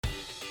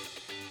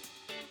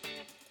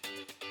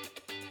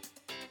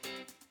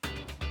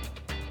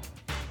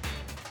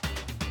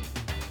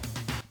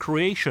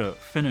Croatia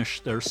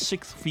finished their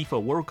sixth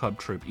FIFA World Cup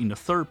trip in the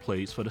third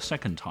place for the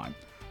second time.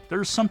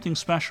 There's something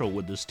special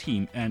with this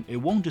team, and it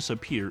won't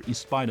disappear in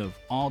spite of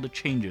all the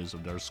changes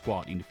of their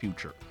squad in the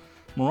future.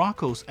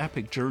 Morocco's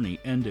epic journey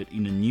ended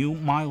in a new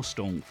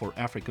milestone for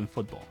African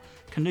football.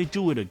 Can they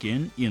do it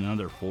again in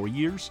another 4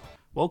 years?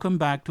 Welcome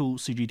back to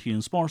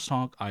CGTN Sports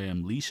Talk. I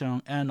am Li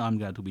Xiang, and I'm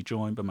glad to be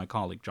joined by my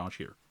colleague Josh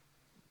here.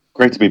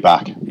 Great to be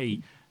back.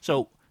 Hey,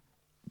 so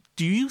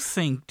do you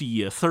think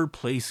the third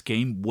place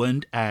game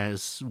went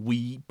as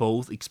we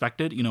both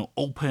expected?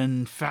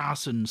 Open,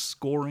 fast, and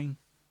scoring?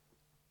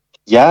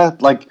 Yeah,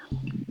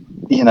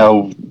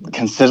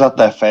 consider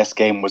their first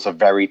game was a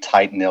very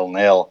tight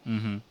 0-0.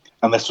 Mm-hmm.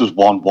 And this was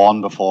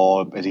 1-1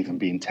 before it even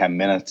been 10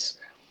 minutes.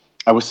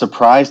 I was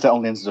surprised it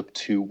only ended up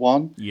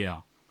 2-1.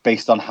 Yeah.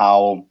 Based on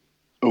how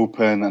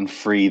open and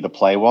free the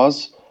play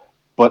was.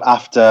 But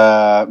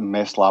after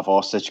Miroslav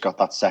Orsic got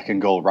that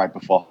second goal right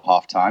before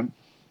halftime,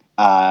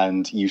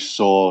 and you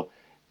saw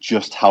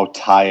just how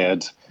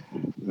tired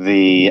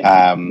the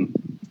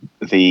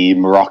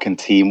Moroccan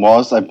team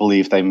was. I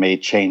believe they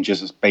made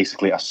changes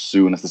basically as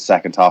soon as the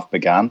second half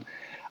began.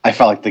 I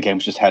felt like the game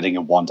was just heading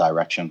in one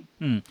direction.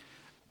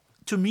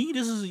 To me,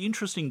 this is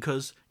interesting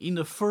because in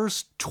the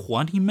first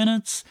 20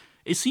 minutes,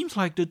 it seems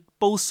like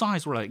both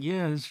sides were like,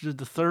 yeah, it's just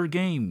the third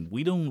game.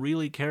 We don't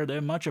really care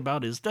that much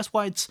about this. That's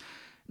why it's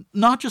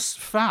not just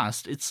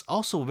fast, it's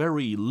also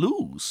very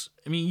loose.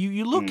 I mean,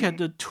 you look at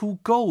the two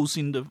goals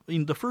in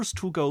the first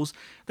two goals,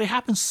 they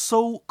happen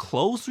so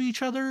close to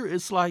each other.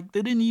 It's like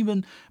they didn't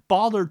even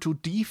bother to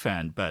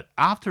defend. But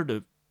after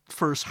the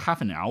first half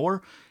an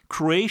hour,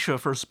 Croatia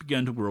first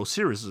began to grow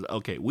serious.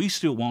 Okay, we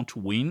still want to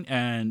win,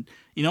 and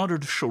in order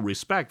to show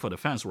respect for the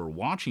fans who are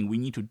watching, we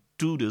need to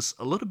do this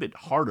a little bit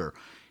harder.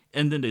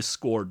 And then they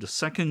scored the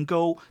second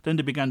goal. Then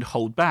they began to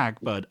hold back.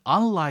 But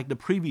unlike the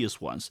previous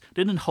ones,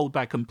 they didn't hold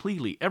back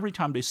completely. Every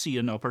time they see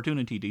an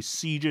opportunity, they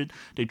seize it.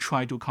 They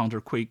try to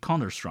quick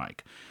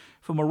counter-strike.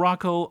 For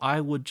Morocco, I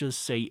would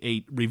just say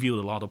it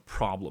revealed a lot of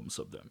problems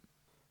of them.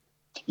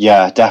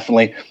 Yeah,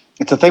 definitely.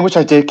 It's a thing which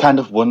I did kind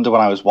of wonder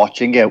when I was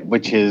watching it,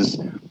 which is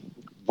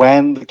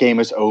when the game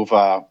is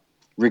over,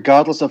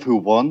 regardless of who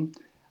won,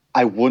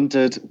 I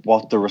wondered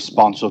what the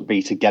response would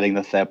be to getting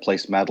the third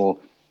place medal.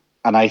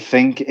 And I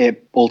think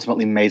it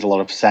ultimately made a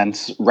lot of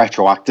sense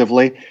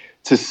retroactively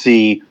to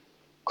see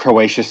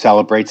Croatia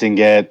celebrating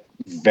it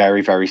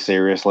very, very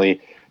seriously,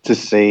 to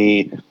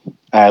see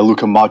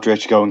Luka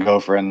Modric going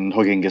over and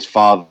hugging his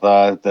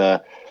father,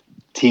 the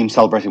team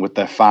celebrating with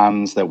their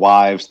fans, their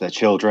wives, their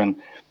children,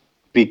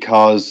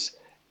 because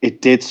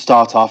it did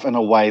start off in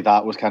a way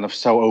that was kind of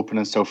so open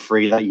and so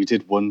free that you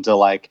did wonder,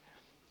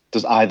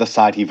 does either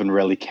side even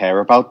really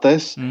care about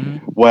this? Mm-hmm.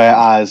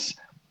 Whereas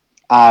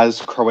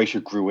as Croatia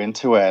grew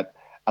into it,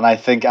 and I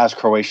think as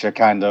Croatia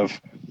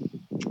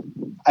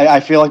I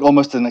feel like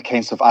almost in the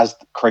case of as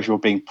Croatia were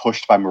being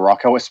pushed by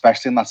Morocco,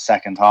 especially in that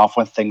second half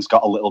when things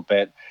got a little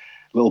bit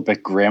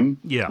grim,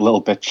 yeah, a little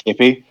bit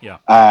chippy. Yeah.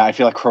 I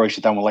feel like Croatia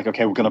then were like,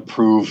 okay, we're going to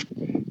prove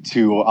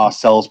to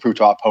ourselves, prove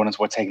to our opponents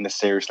we're taking this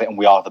seriously and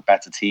we are the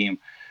better team.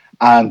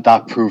 And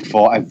that proved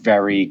for a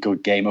very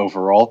good game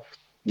overall.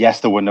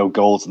 Yes, there were no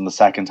goals in the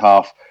second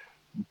half,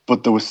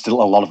 but there was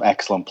still a lot of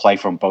excellent play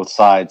from both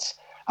sides.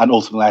 And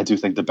ultimately, I do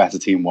think the better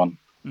team won.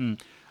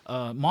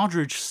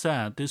 Modric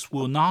said this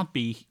will not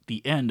be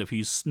the end of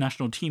his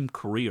national team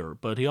career,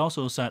 but he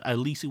also said at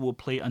least he will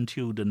play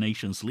until the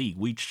Nations League,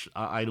 which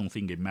I don't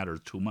think it matters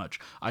too much.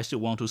 I still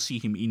want to see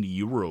him in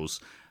the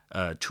Euros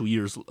 2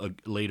 years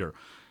later.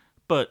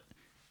 But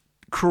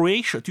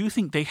Croatia, do you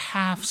think they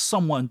have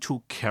someone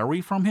to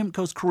carry from him?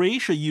 Because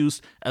Croatia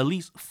used at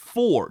least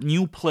 4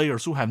 new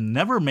players who have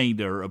never made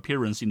their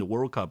appearance in the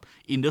World Cup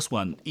in this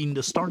one, in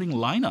the starting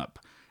lineup.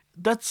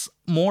 That's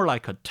more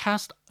like a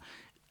test.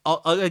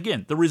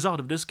 Again, the result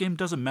of this game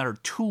doesn't matter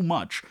too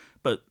much,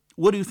 but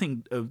what do you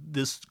think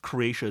this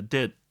Croatia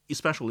did,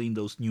 especially in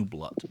those new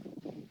blood?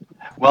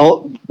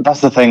 Well,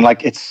 that's the thing.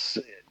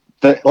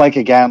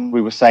 Again,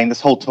 we were saying this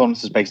whole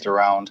tournament is based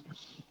around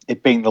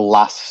it being the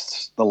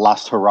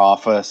last hurrah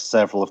for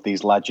several of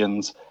these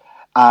legends.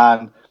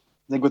 And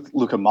I think with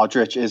Luka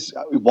Modric is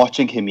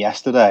watching him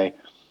yesterday,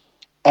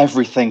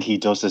 everything he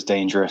does is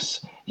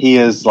dangerous. He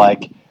is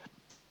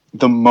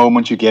the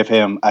moment you give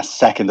him a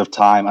second of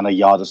time and a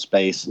yard of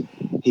space,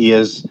 he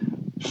is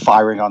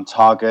firing on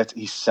target.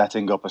 He's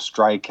setting up a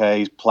striker.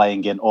 He's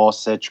playing in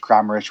Orsic,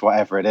 Kramaric,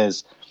 whatever it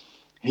is.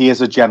 He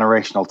is a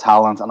generational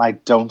talent. And I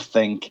don't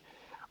think,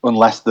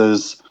 unless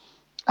there's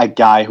a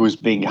guy who's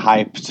being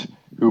hyped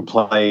who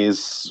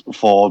plays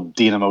for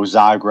Dinamo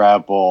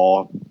Zagreb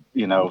or,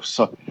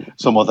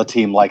 some other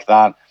team like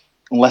that,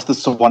 unless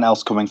there's someone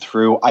else coming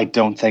through, I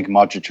don't think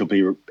Modric will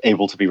be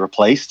able to be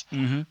replaced.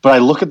 Mm-hmm. But I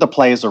look at the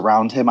players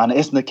around him, and it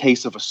isn't a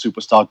case of a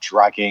superstar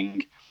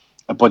dragging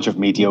a bunch of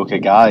mediocre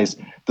guys.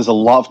 There's a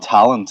lot of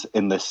talent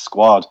in this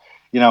squad.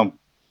 A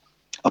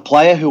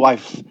player who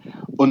I've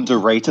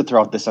underrated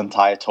throughout this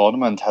entire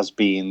tournament has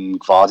been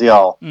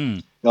Gvardiol.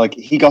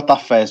 He got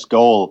that first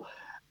goal,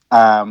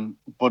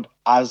 but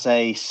as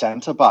a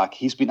centre-back,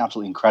 he's been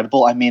absolutely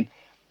incredible. I mean,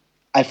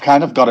 I've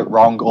kind of got it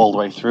wrong all the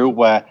way through,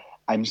 where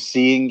I'm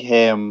seeing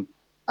him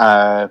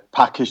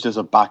packaged as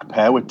a back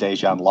pair with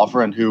Dejan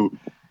Lovren, who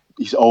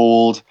he's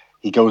old.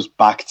 He goes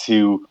back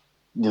to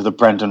the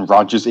Brendan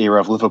Rodgers era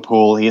of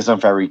Liverpool. He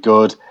isn't very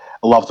good.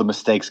 A lot of the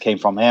mistakes came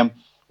from him.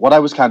 What I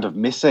was kind of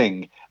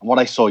missing, and what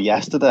I saw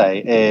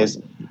yesterday, is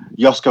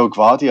Josko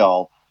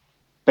Gvardiol.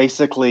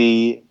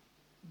 Basically,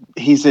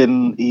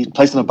 he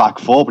plays in a back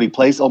four, but he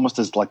plays almost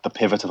as like the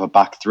pivot of a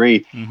back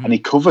three, and he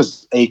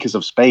covers acres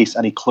of space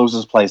and he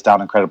closes players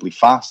down incredibly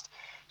fast.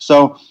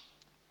 So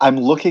I'm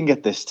looking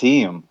at this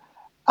team,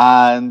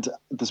 and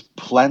there's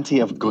plenty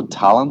of good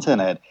talent in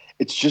it.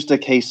 It's just a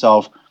case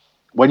of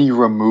when you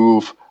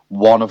remove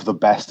one of the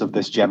best of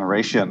this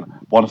generation,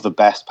 one of the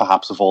best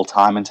perhaps of all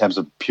time in terms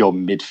of pure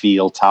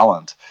midfield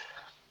talent,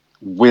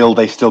 will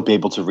they still be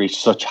able to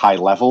reach such high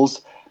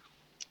levels?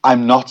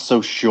 I'm not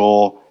so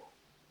sure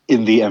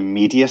in the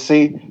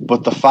immediacy,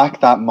 but the fact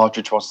that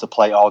Modric wants to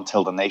play on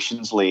until the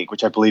Nations League,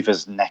 which I believe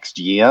is next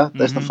year,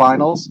 is the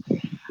finals,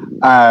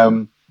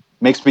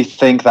 makes me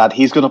think that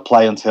he's going to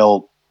play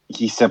until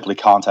he simply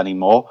can't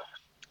anymore.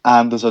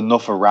 And there's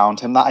enough around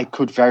him that I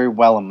could very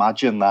well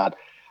imagine that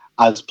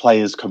as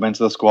players come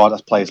into the squad,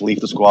 as players leave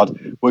the squad,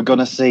 we're going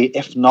to see,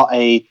 if not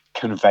a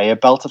conveyor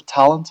belt of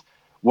talent,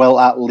 well,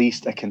 at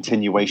least a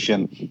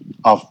continuation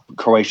of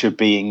Croatia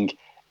being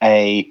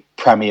a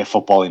premier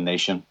footballing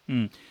nation.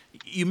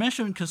 You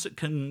mentioned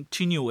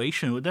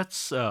continuation.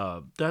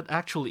 That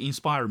actually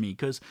inspired me,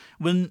 because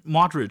when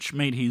Modric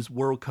made his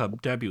World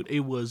Cup debut,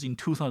 it was in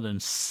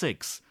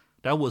 2006.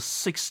 That was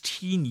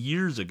 16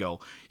 years ago.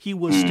 He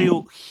was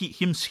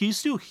he's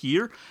still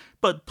here,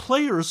 but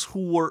players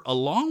who were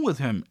along with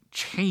him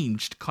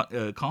changed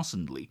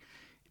constantly.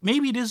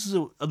 Maybe this is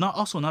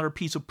also another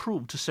piece of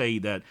proof to say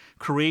that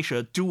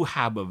Croatia do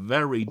have a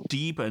very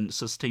deep and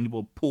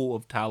sustainable pool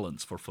of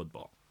talents for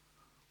football.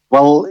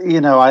 Well,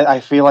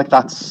 I feel like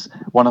that's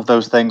one of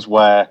those things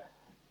where,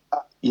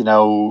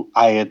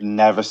 I had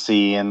never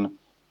seen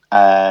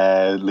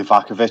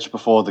Livakovic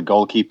before, the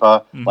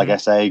goalkeeper. Like I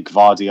say,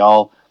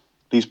 Gvardiol.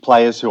 These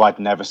players who I'd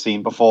never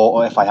seen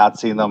before, or if I had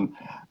seen them,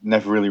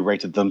 never really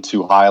rated them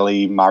too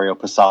highly. Mario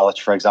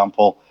Pasalic, for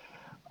example.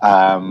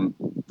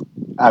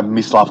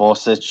 Mislav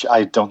Orsic,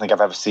 I don't think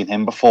I've ever seen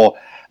him before.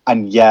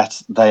 And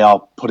yet they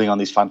are putting on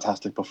these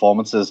fantastic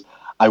performances.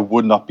 I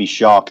would not be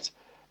shocked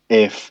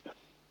if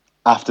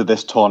after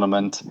this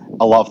tournament,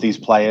 a lot of these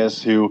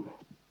players who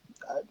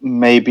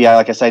maybe,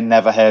 like I say,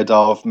 never heard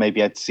of,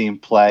 maybe I'd seen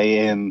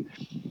play in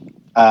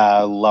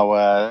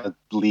lower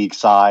league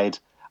side,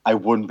 I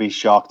wouldn't be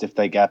shocked if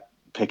they get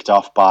picked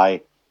off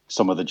by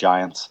some of the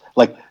giants.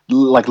 Like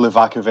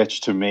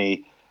Livakovic, to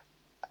me,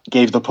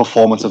 gave the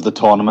performance of the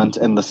tournament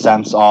in the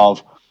sense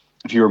of,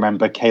 if you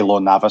remember,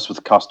 Keylor Navas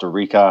with Costa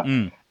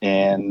Rica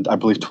in, I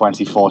believe,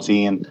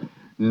 2014.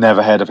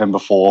 Never heard of him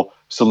before.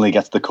 Suddenly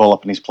gets the call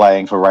up and he's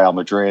playing for Real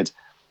Madrid.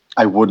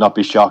 I would not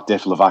be shocked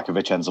if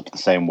Livakovic ends up the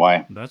same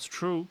way. That's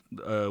true.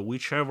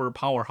 Whichever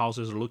powerhouse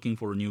is looking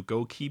for a new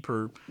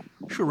goalkeeper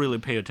should really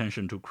pay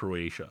attention to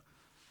Croatia.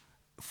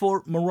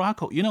 For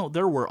Morocco,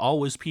 there were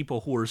always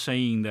people who were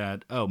saying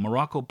that,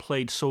 Morocco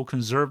played so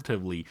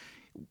conservatively.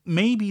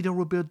 Maybe there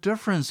will be a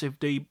difference if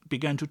they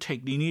began to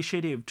take the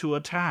initiative to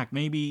attack.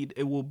 Maybe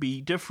it will be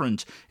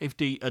different if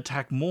they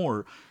attack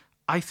more.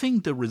 I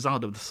think the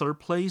result of the third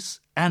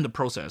place and the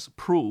process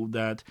proved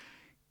that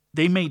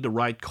they made the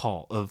right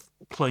call of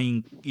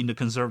playing in the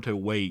conservative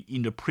way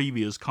in the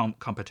previous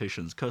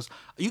competitions, because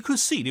you could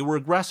see they were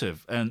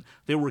aggressive and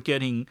they were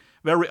getting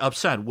very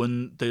upset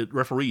when the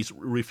referees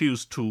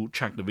refused to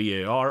check the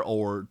VAR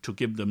or to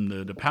give them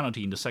the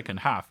penalty in the second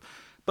half.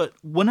 But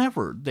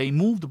whenever they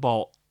moved the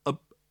ball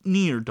up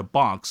near the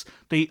box,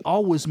 they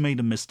always made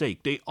a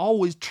mistake. They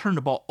always turned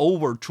the ball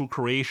over to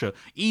Croatia,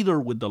 either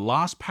with the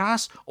last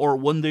pass or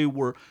when they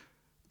were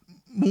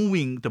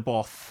moving the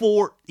ball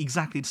for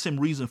exactly the same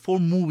reason, for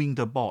moving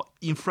the ball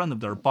in front of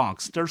their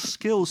box. Their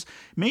skills,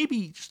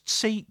 maybe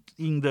saying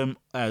them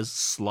as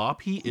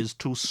sloppy is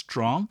too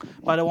strong,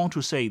 but I want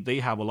to say they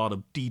have a lot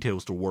of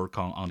details to work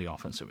on the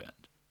offensive end.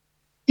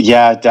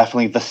 Yeah,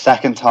 definitely. The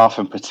second half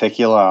in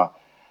particular,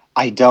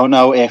 I don't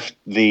know if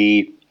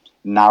the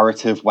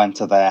narrative went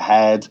to their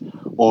head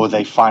or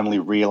they finally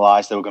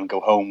realized they were going to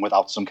go home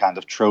without some kind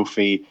of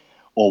trophy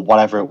or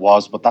whatever it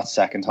was, but that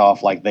second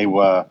half, they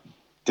were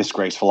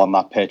disgraceful on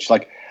that pitch.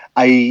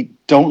 I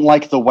don't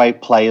like the way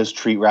players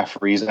treat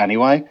referees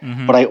anyway,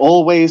 but I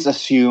always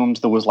assumed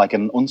there was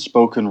an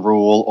unspoken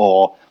rule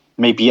or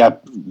maybe a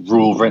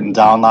rule written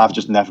down that I've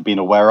just never been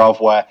aware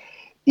of, where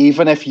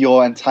even if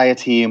your entire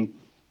team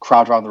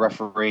crowd around the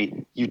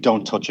referee, you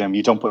don't touch him,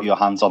 you don't put your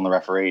hands on the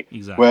referee.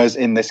 Exactly. Whereas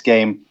in this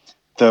game,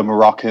 the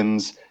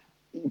Moroccans,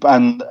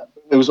 and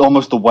it was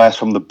almost the worst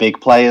from the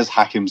big players,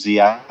 Hakim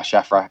Ziyech,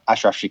 Ashraf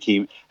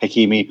Hakimi.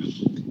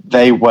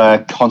 They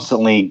were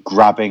constantly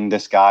grabbing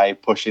this guy,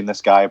 pushing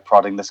this guy,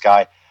 prodding this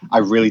guy. I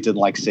really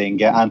didn't like seeing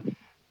it. And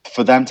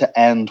for them to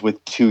end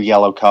with 2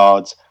 yellow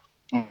cards,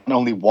 and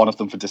only one of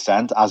them for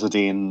dissent,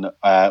 Azzedine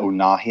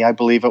Ounahi, I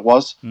believe it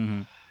was,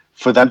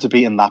 for them to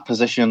be in that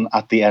position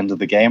at the end of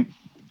the game,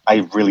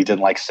 I really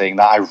didn't like seeing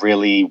that. I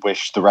really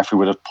wish the referee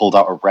would have pulled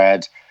out a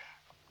red,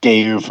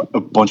 gave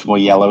a bunch more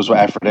yellows,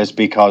 whatever it is,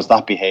 because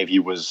that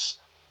behaviour was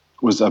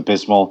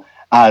abysmal.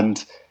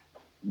 And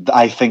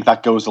I think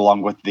that goes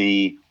along with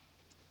the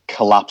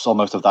collapse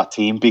almost of that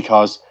team,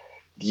 because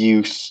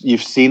you've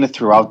seen it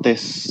throughout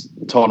this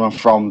tournament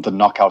from the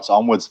knockouts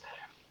onwards.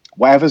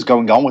 Whatever's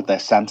going on with their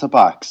centre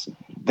backs,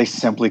 they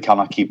simply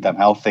cannot keep them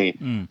healthy.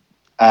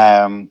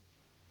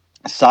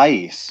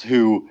 Saiz,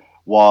 who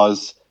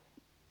was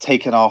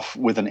taken off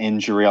with an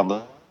injury on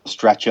the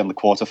stretcher in the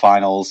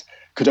quarterfinals,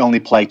 could only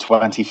play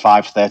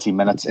 25, 30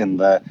 minutes in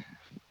the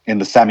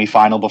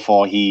semi-final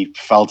before he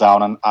fell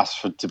down and asked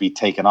for to be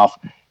taken off.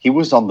 He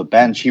was on the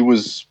bench. He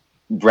was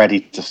ready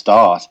to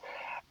start.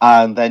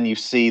 And then you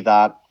see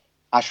that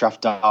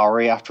Ashraf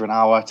Dari, after an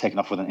hour, taken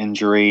off with an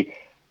injury.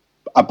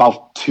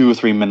 About 2 or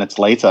 3 minutes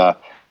later,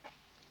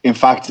 in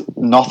fact,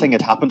 nothing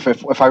had happened.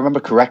 If I remember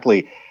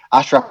correctly,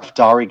 Ashraf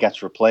Dari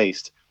gets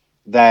replaced.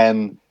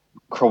 Then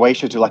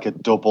Croatia do like a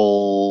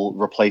double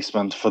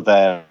replacement for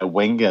their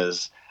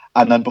wingers.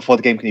 And then before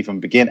the game can even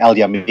begin, El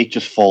Yamik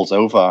just falls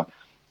over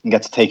and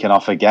gets taken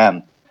off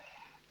again.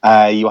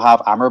 You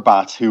have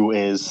Amrabat, who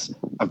is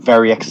a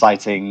very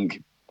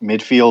exciting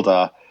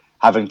midfielder,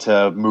 having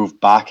to move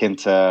back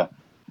into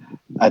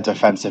a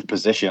defensive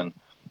position.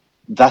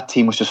 That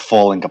team was just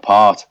falling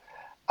apart.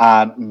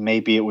 And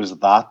maybe it was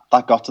that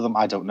got to them,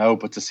 I don't know.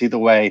 But to see the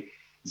way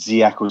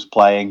Ziyech was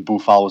playing,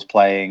 Boufal was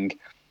playing,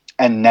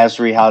 and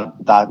Nesri had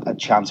a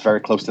chance very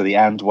close to the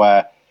end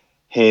where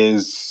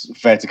his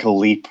vertical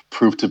leap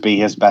proved to be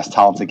his best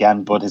talent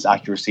again, but his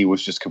accuracy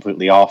was just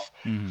completely off.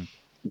 Mm-hmm.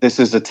 This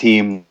is a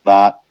team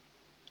that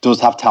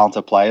does have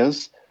talented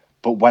players,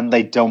 but when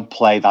they don't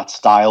play that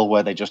style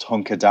where they just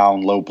hunker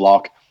down, low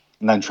block,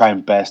 and then try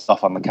and burst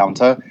off on the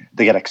counter,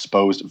 they get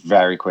exposed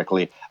very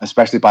quickly,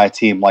 especially by a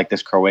team like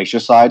this Croatia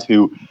side,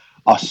 who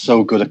are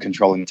so good at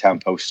controlling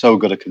tempo, so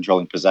good at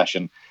controlling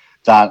possession,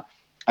 that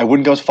I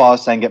wouldn't go as far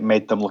as saying it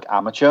made them look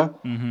amateur,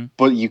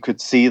 but you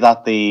could see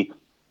that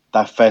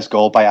that first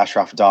goal by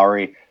Ashraf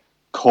Dari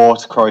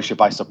caught Croatia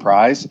by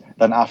surprise.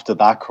 Then after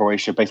that,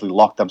 Croatia basically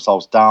locked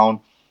themselves down.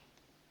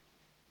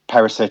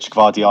 Perisic,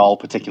 Gvardiol,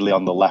 particularly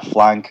on the left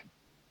flank,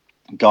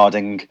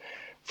 guarding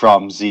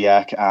from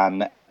Ziyech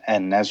and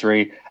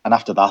Nesri. And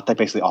after that, they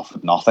basically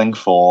offered nothing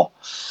for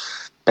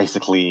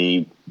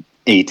basically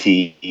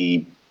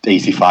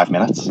 85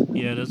 minutes.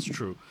 Yeah, that's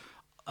true.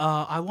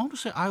 I want to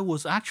say I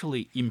was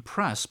actually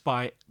impressed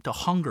by the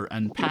hunger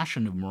and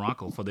passion of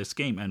Morocco for this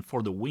game and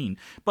for the win.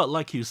 But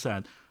like you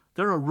said,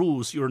 there are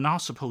rules you're not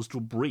supposed to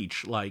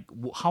breach. Like,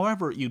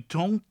 however, you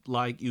don't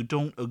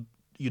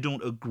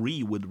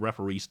agree with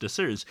referee's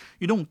decisions,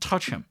 you don't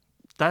touch him.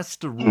 That's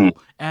the rule.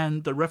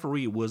 And the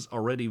referee was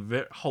already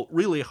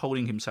really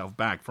holding himself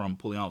back from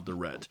pulling out the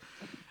red.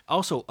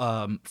 Also,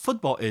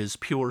 football is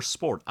pure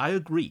sport. I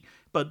agree.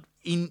 But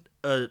in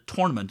a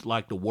tournament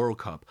like the World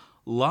Cup,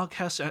 luck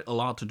has a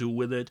lot to do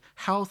with it.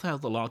 Health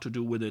has a lot to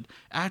do with it.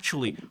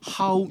 Actually,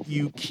 how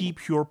you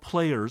keep your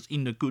players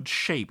in a good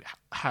shape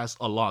has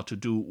a lot to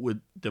do with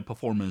the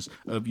performance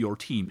of your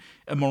team.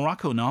 And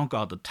Morocco now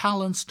got the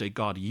talents, they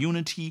got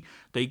unity,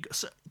 they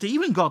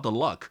even got the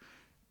luck.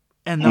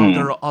 And now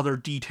there are other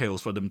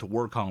details for them to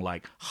work on,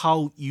 like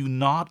how you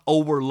not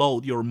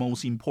overload your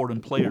most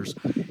important players.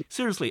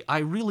 Seriously, I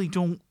really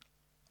don't.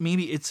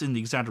 Maybe it's an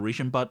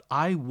exaggeration, but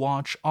I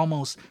watch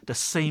almost the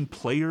same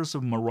players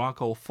of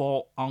Morocco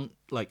fall on,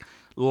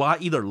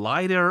 either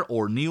lie there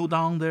or kneel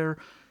down there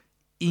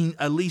in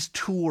at least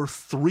 2 or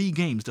 3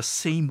 games, the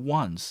same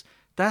ones.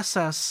 That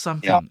says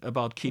something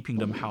about keeping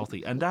them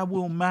healthy, and that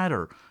will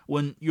matter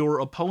when your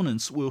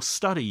opponents will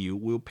study you,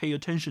 will pay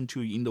attention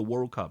to you in the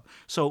World Cup.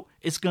 So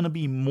it's going to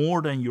be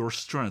more than your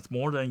strength,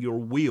 more than your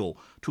will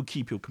to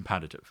keep you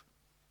competitive.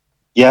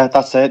 Yeah,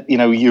 that's it.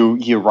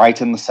 You're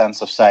right in the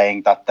sense of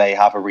saying that they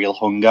have a real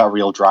hunger, a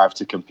real drive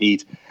to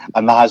compete,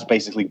 and that has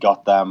basically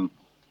got them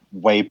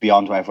way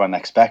beyond what everyone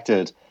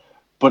expected.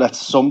 But at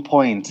some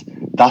point,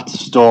 that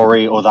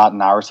story or that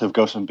narrative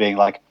goes from being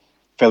like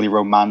fairly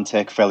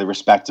romantic, fairly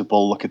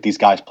respectable, look at these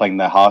guys playing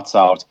their hearts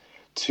out,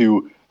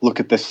 to look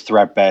at this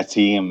threadbare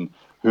team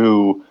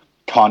who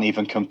can't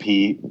even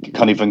compete,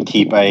 can't even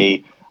keep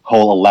a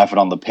whole 11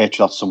 on the pitch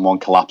without someone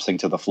collapsing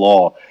to the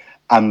floor.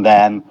 And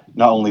then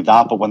not only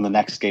that, but when the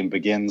next game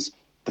begins,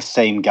 the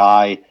same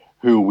guy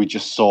who we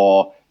just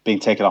saw being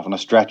taken off on a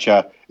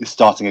stretcher is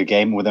starting a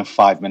game within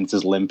 5 minutes,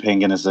 is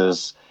limping and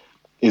is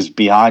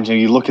behind.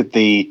 You look at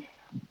the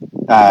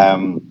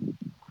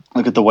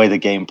way the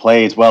game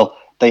played. Well,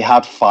 they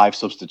had 5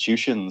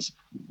 substitutions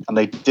and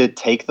they did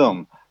take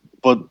them,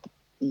 but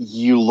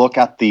you look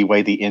at the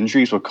way the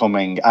injuries were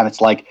coming, and it's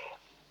like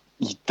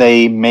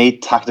they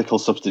made tactical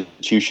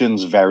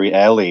substitutions very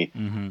early,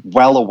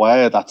 well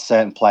aware that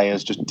certain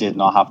players just did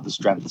not have the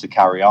strength to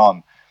carry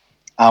on.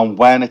 And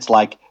when it's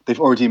like they've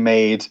already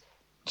made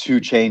 2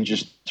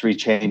 changes, 3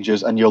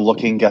 changes, and you're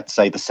looking at,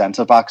 say, the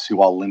centre-backs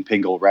who are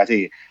limping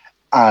already,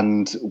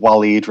 and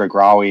Walid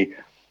Regraoui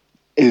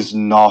is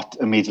not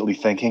immediately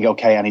thinking,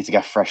 okay, I need to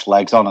get fresh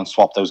legs on and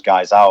swap those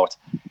guys out.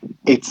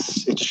 It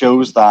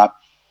shows that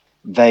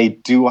they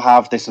do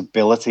have this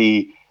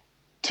ability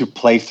to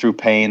play through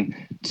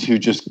pain, to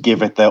just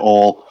give it their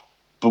all.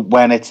 But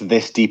when it's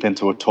this deep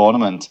into a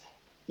tournament,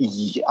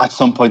 at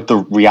some point the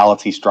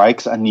reality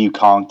strikes and you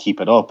can't keep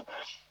it up.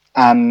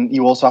 And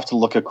you also have to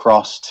look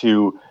across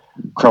to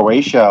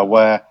Croatia,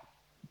 where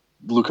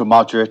Luka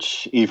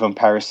Modric, Ivan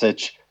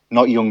Perisic,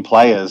 not young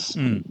players,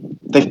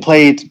 they've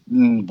played,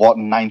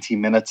 90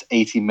 minutes,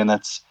 80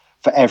 minutes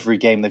for every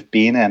game they've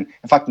been in.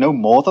 In fact, no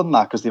more than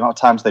that, because the amount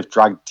of times they've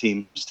dragged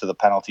teams to the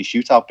penalty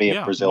shootout, be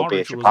it Brazil, be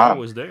it Modric was Japan.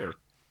 always there.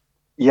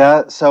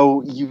 Yeah,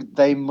 so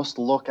they must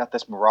look at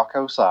this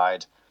Morocco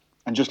side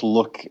and just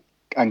look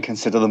and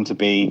consider them to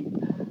be,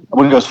 I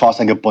wouldn't go as far as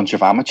saying a bunch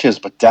of amateurs,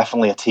 but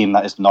definitely a team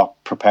that is not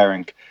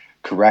preparing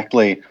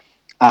correctly.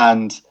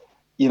 And,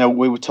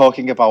 we were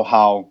talking about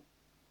how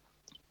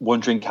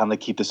wondering can they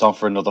keep this on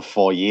for another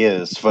 4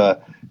 years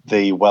for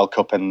the World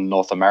Cup in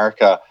North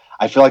America.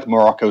 I feel like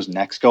Morocco's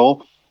next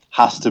goal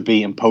has to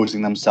be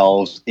imposing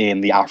themselves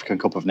in the African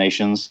Cup of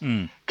Nations,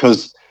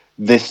 because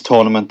this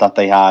tournament that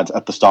they had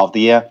at the start of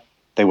the year,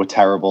 they were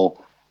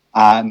terrible.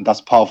 And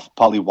that's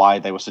partly why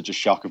they were such a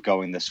shock of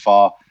going this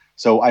far.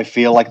 So I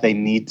feel like they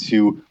need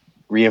to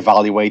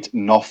reevaluate,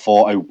 not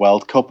for a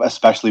World Cup,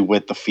 especially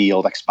with the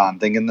field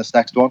expanding in this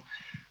next one,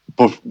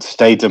 but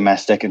stay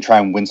domestic and try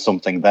and win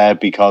something there,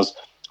 because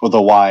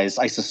otherwise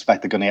I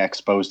suspect they're going to get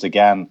exposed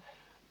again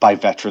by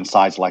veteran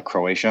sides like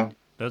Croatia.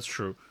 That's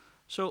true.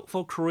 So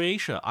for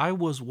Croatia, I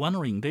was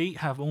wondering, they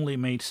have only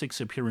made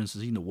 6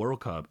 appearances in the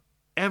World Cup.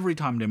 Every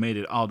time they made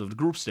it out of the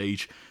group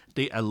stage,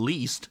 they at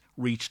least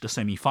reached the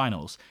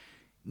semifinals.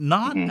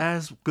 Not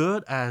as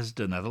good as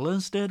the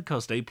Netherlands did,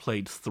 because they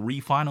played 3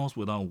 finals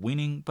without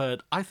winning,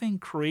 but I think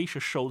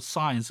Croatia showed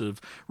signs of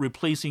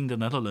replacing the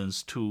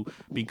Netherlands to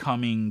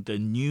becoming the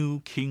new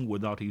king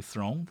without a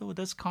throne, though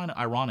that's kind of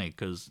ironic,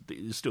 because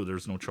still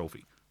there's no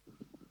trophy.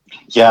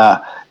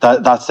 Yeah,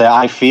 that's it.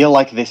 I feel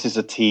like this is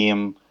a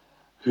team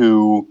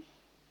who,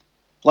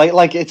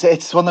 like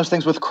it's one of those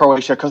things with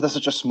Croatia, because they're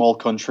such a small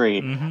country,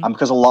 and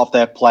because a lot of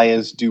their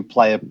players do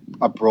play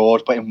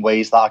abroad, but in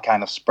ways that are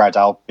kind of spread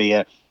out, be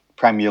it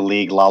Premier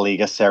League, La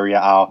Liga, Serie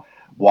A,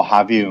 what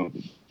have you.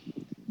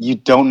 You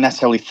don't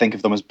necessarily think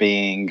of them as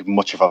being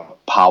much of a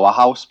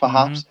powerhouse,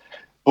 perhaps,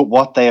 but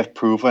what they have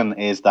proven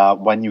is that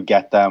when you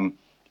get them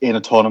in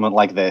a tournament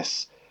like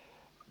this,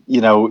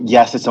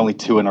 yes, it's only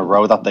 2 in a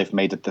row that they've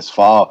made it this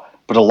far,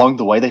 but along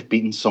the way they've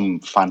beaten some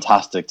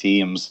fantastic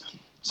teams,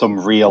 some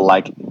real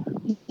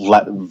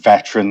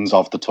veterans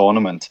of the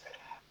tournament.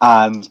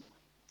 And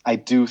I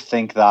do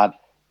think that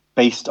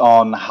based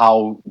on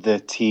how the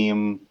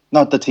team,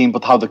 not the team,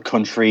 but how the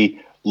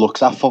country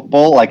looks at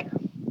football, like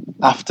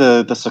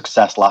after the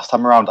success last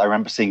time around, I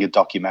remember seeing a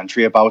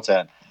documentary about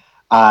it,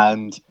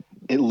 and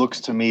it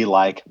looks to me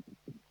like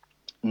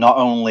not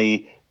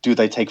only do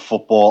they take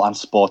football and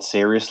sport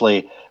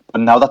seriously,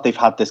 but now that they've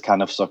had this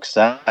kind of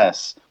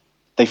success,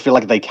 they feel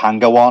like they can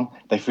go on.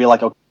 They feel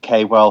like,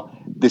 okay, well,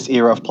 this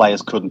era of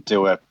players couldn't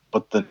do it,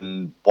 but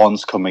the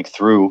ones coming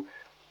through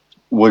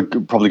were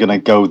probably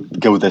going to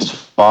go this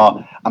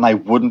far. And I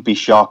wouldn't be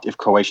shocked if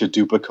Croatia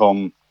do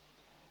become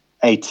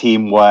a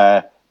team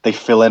where they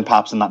fill in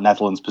perhaps in that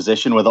Netherlands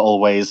position, where they're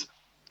always,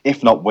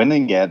 if not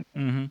winning it,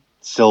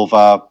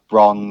 silver,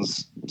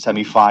 bronze,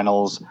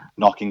 semi-finals,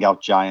 knocking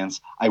out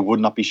giants. I would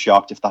not be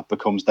shocked if that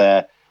becomes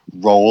their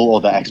role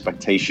or their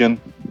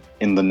expectation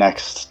in the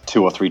next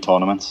 2 or 3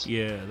 tournaments.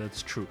 Yeah,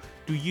 that's true.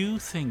 Do you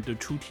think the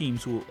 2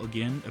 teams will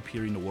again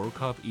appear in the World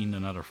Cup in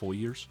another 4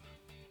 years?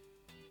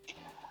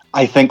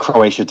 I think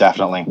Croatia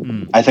definitely.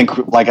 I think,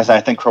 like I said,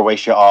 I think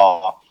Croatia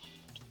are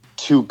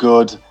too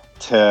good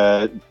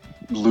to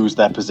lose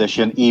their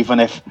position, even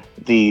if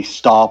the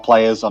star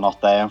players are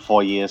not there in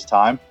 4 years'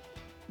 time.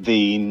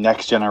 The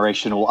next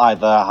generation will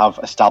either have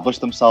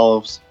established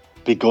themselves,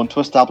 begun to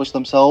establish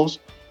themselves,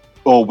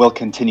 or will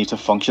continue to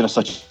function as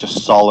such a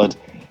solid,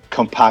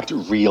 compact,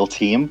 real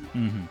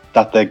team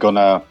that they're going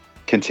to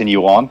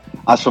continue on.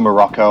 As for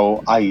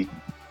Morocco, I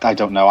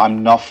don't know.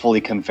 I'm not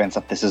fully convinced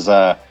that this is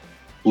a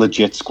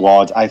legit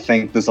squad. I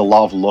think there's a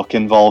lot of luck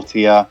involved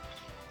here,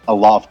 a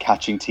lot of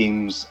catching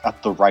teams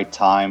at the right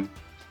time.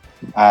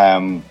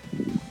 A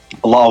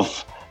lot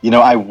of,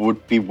 I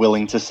would be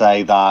willing to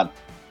say that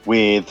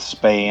with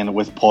Spain,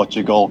 with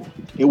Portugal,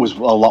 it was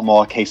a lot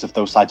more a case of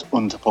those sides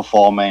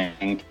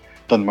underperforming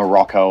than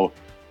Morocco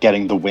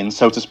getting the win,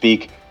 so to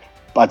speak.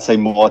 But I'd say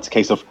more it's a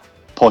case of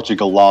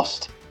Portugal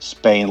lost,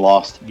 Spain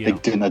lost, they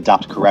didn't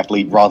adapt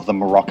correctly, rather than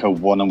Morocco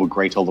won and were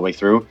great all the way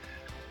through.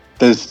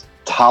 There's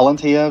talent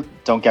here,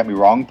 don't get me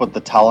wrong, but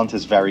the talent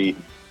is very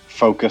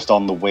focused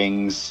on the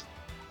wings,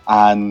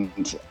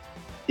 and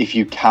if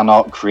you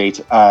cannot create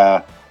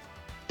a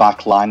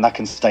back line that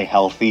can stay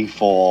healthy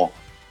for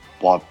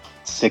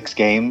 6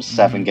 games,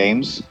 7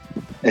 games,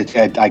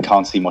 I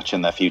can't see much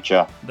in their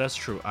future. That's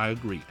true, I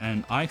agree.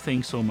 And I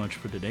thank so much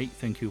for today.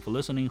 Thank you for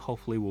listening.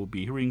 Hopefully we'll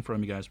be hearing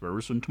from you guys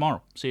very soon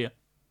tomorrow. See ya.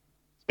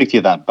 Speak to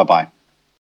you then. Bye-bye.